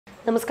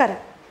നമസ്കാരം.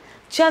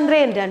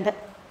 ചന്ദ്രയാൻ 2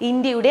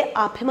 ഇന്ത്യയുടെ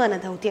അഭിമാന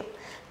ദൗത്യം.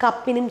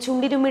 കപ്പിനും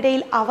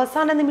ചുണ്ടിനുമിടയിൽ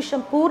അവസാന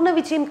നിമിഷം പൂർണ്ണ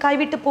വിജയം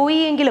കൈവിട്ട്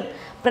പോയെങ്കിലും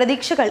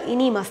പ്രതീക്ഷകൾ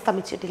ഇനിയും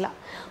അസ്തമിച്ചിട്ടില്ല.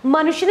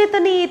 മനുഷ്യനെ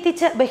തന്നെ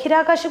എത്തിച്ച്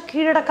ബഹിരാകാശം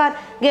കീഴടക്കാൻ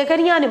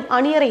ഗഗൻയാനും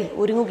അണിയറയിൽ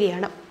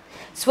ഒരുങ്ങുകയാണ്.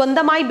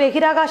 സ്വന്തമായി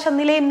ബഹിരാകാശ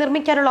നിലയം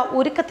നിർമ്മിക്കാനുള്ള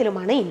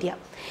ഒരുക്കത്തിലുമാണ് ഇന്ത്യ.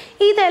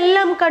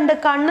 ഇതെല്ലാം കണ്ട്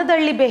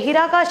കണ്ണുതള്ളി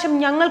ബഹിരാകാശം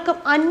ഞങ്ങൾക്കും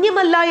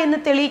അന്യമല്ല എന്ന്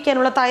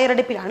തെളിയിക്കാനുള്ള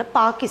തയ്യാറെടുപ്പിലാണ്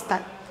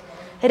പാകിസ്ഥാൻ.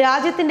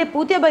 രാജ്യത്തിന്റെ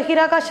പുതിയ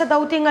ബഹിരാകാശ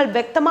ദൗത്യങ്ങൾ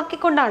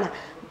വ്യക്തമാക്കിക്കൊണ്ടാണ്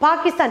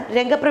പാകിസ്ഥാൻ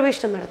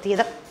രംഗപ്രവേശനം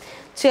നടത്തിയത്.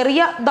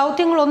 ചെറിയ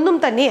ദൗത്യങ്ങളൊന്നും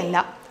തന്നെയല്ല,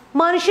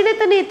 മനുഷ്യനെ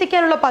തന്നെ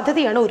എത്തിക്കാനുള്ള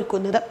പദ്ധതിയാണ്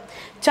ഒരുക്കുന്നത്.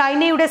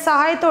 ചൈനയുടെ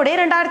സഹായത്തോടെ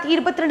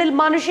 2022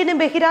 മനുഷ്യനെ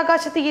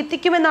ബഹിരാകാശത്ത്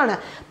എത്തിക്കുമെന്നാണ്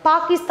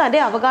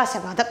പാകിസ്ഥാന്റെ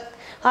അവകാശവാദം.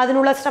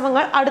 അതിനുള്ള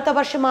ശ്രമങ്ങൾ അടുത്ത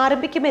വർഷം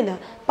ആരംഭിക്കുമെന്ന്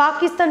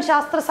പാകിസ്ഥാൻ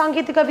ശാസ്ത്ര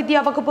സാങ്കേതിക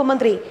വിദ്യാ വകുപ്പ്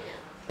മന്ത്രി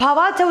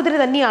ഭവാ ചൗധരി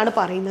തന്നെയാണ്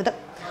പറയുന്നത്.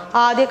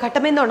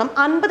 ആദ്യഘട്ടമെന്നോണം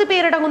 50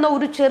 പേരടങ്ങുന്ന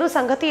ഒരു ചെറു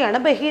സംഘത്തെയാണ്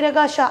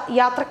ബഹിരാകാശ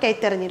യാത്രയ്ക്കായി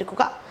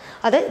തെരഞ്ഞെടുക്കുക.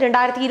 അത്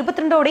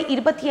 2022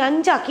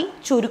 25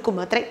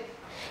 ചുരുക്കുമത്രേ.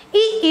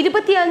 ഈ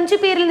 25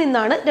 പേരിൽ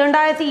നിന്നാണ്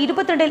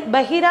 2022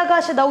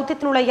 ബഹിരാകാശ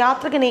ദൗത്യത്തിനുള്ള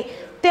യാത്രികനെ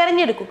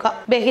തെരഞ്ഞെടുക്കുക.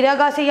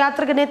 ബഹിരാകാശ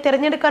യാത്രികനെ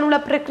തെരഞ്ഞെടുക്കാനുള്ള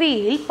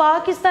പ്രക്രിയയിൽ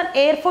പാകിസ്ഥാൻ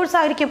എയർഫോഴ്സ്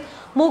ആയിരിക്കും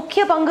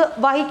മുഖ്യ പങ്ക്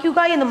വഹിക്കുക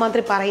എന്ന്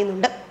മന്ത്രി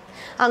പറയുന്നുണ്ട്.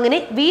 അങ്ങനെ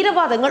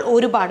വീരവാദങ്ങൾ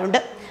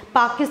ഒരുപാടുണ്ട്.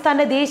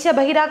 പാകിസ്ഥാന്റെ ദേശീയ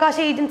ബഹിരാകാശ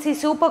ഏജൻസി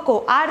സൂപ്പർകോ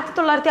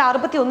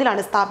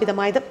 1961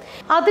 സ്ഥാപിതമായത്.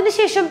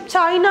 അതിനുശേഷം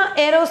ചൈന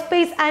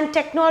എയ്റോസ്പേസ് ആൻഡ്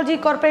ടെക്നോളജി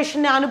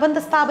കോർപ്പറേഷന്റെ അനുബന്ധ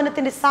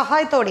സ്ഥാപനത്തിന്റെ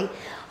സഹായത്തോടെ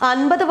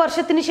 50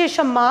 വർഷത്തിന്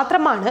ശേഷം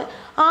മാത്രമാണ്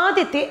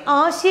ആദ്യത്തെ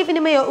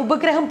ആശയവിനിമയ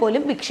ഉപഗ്രഹം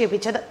പോലും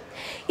വിക്ഷേപിച്ചത്.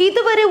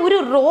 ഇതുവരെ ഒരു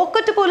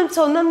റോക്കറ്റ് പോലും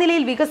സ്വന്തം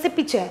നിലയിൽ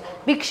വികസിപ്പിച്ച്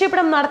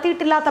വിക്ഷേപണം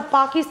നടത്തിയിട്ടില്ലാത്ത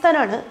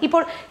പാകിസ്ഥാനാണ്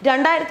ഇപ്പോൾ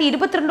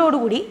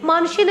 2022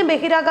 മനുഷ്യനെ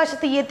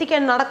ബഹിരാകാശത്ത്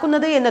എത്തിക്കാൻ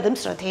നടക്കുന്നത് എന്നതും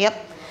ശ്രദ്ധേയം.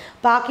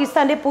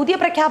 പാകിസ്ഥാന്റെ പുതിയ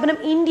പ്രഖ്യാപനം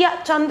ഇന്ത്യ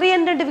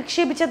ചന്ദ്രയാൻ 2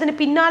 വിക്ഷേപിച്ചതിന്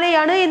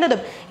പിന്നാലെയാണ്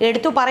എന്നതും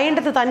എടുത്തു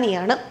പറയേണ്ടത്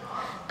തന്നെയാണ്.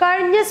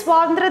 കഴിഞ്ഞ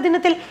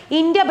സ്വാതന്ത്ര്യദിനത്തിൽ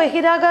ഇന്ത്യ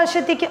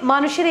ബഹിരാകാശത്തേക്ക്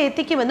മനുഷ്യരെ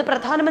എത്തിക്കുമെന്ന്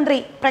പ്രധാനമന്ത്രി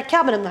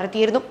പ്രഖ്യാപനം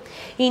നടത്തിയിരുന്നു.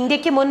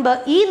 ഇന്ത്യക്ക് മുൻപ്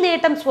ഈ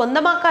നേട്ടം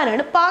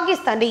സ്വന്തമാക്കാനാണ്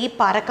പാകിസ്ഥാന്റെ ഈ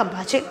പരക്കം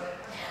പാച്ചിൽ.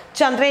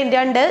 ചന്ദ്രയാൻ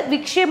 2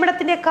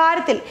 വിക്ഷേപണത്തിന്റെ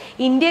കാര്യത്തിൽ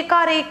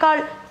ഇന്ത്യക്കാരേക്കാൾ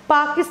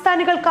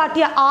പാകിസ്ഥാനികൾ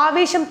കാട്ടിയ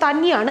ആവേശം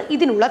തന്നെയാണ്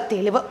ഇതിനുള്ള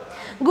തെളിവ്.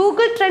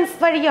 ഗൂഗിൾ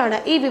ട്രെൻഡ്സ് വഴിയാണ്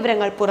ഈ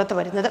വിവരങ്ങൾ പുറത്തു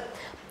വരുന്നത്.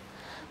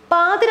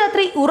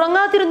 പാതിരാത്രി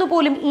ഉറങ്ങാതിരുന്നു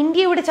പോലും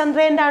ഇന്ത്യയുടെ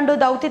ചന്ദ്രയാൻ 2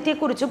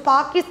 ദൗത്യത്തെക്കുറിച്ചും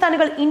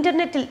പാകിസ്ഥാനികൾ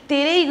ഇന്റർനെറ്റിൽ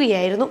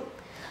തിരയുകയായിരുന്നു.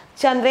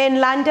 ചന്ദ്രയാൻ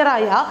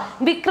ലാൻഡറായ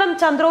വിക്രം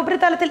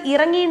ചന്ദ്രോപരിതലത്തിൽ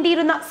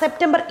ഇറങ്ങേണ്ടിയിരുന്ന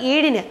സെപ്റ്റംബർ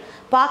 7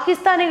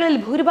 പാകിസ്ഥാനികളിൽ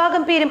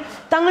ഭൂരിഭാഗം പേരും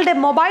തങ്ങളുടെ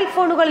മൊബൈൽ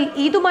ഫോണുകളിൽ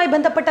ഇതുമായി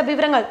ബന്ധപ്പെട്ട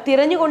വിവരങ്ങൾ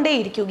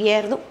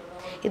തിരഞ്ഞുകൊണ്ടേയിരിക്കുകയായിരുന്നു.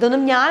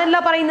 ഇതൊന്നും ഞാനല്ല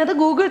പറയുന്നത്,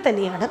 ഗൂഗിൾ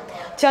തന്നെയാണ്.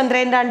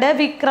 ചന്ദ്രയാൻ 2,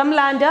 വിക്രം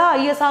ലാൻഡർ,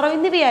 ISRO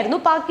എന്നിവയായിരുന്നു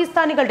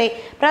പാകിസ്ഥാനികളുടെ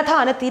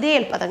പ്രധാന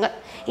തിരയൽ പദങ്ങൾ.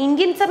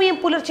 ഇന്ത്യൻ സമയം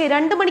പുലർച്ചെ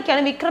 2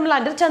 മണിക്കാണ് വിക്രം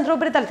ലാൻഡർ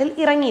ചന്ദ്രോപരിതലത്തിൽ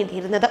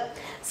ഇറങ്ങിയിരുന്നത്.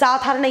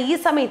 സാധാരണ ഈ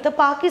സമയത്ത്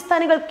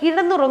പാകിസ്ഥാനികൾ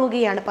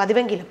കിടന്നുറങ്ങുകയാണ്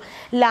പതിവെങ്കിലും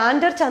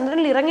ലാൻഡർ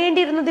ചന്ദ്രനിൽ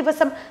ഇറങ്ങേണ്ടിയിരുന്ന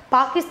ദിവസം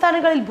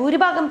പാകിസ്ഥാനികളിൽ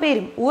ഭൂരിഭാഗം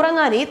പേരും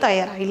ഉറങ്ങാനേ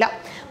തയ്യാറായില്ല.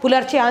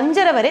 പുലർച്ചെ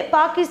 5:30 വരെ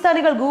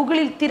പാകിസ്ഥാനികൾ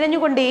ഗൂഗിളിൽ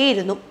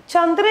തിരഞ്ഞുകൊണ്ടേയിരുന്നു.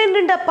 ചന്ദ്രയാൻ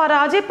 2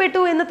 പരാജയപ്പെട്ടു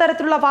എന്ന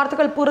തരത്തിലുള്ള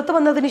വാർത്തകൾ പുറത്തു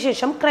വന്നതിന്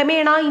ശേഷം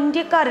ക്രമേണ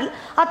ഇന്ത്യക്കാരിൽ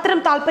അത്തരം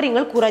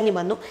താല്പര്യങ്ങൾ കുറഞ്ഞു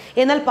വന്നു.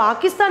 എന്നാൽ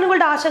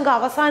പാകിസ്ഥാനികളുടെ ആശങ്ക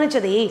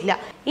അവസാനിച്ചതേയില്ല.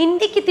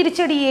 ഇന്ത്യക്ക്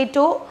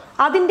തിരിച്ചടിയേറ്റോ,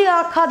 അതിന്റെ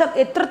ആഘാതം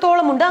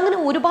എത്രത്തോളം ഉണ്ട്, അങ്ങനെ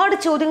ഒരുപാട്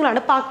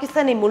ചോദ്യങ്ങളാണ്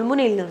പാകിസ്ഥാനെ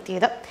മുൾമുനയിൽ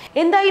നിർത്തിയത്.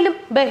 എന്തായാലും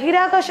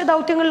ബഹിരാകാശ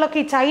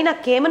ദൗത്യങ്ങളിലൊക്കെ ചൈന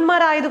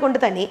കേമന്മാരായതുകൊണ്ട്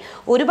തന്നെ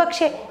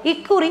ഒരുപക്ഷെ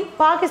ഇക്കുറി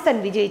പാകിസ്ഥാൻ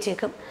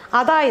വിജയിച്ചേക്കും.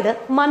 അതായത്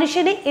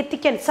മനുഷ്യനെ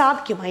എത്തിക്കാൻ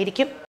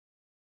സാധിക്കുമായിരിക്കും.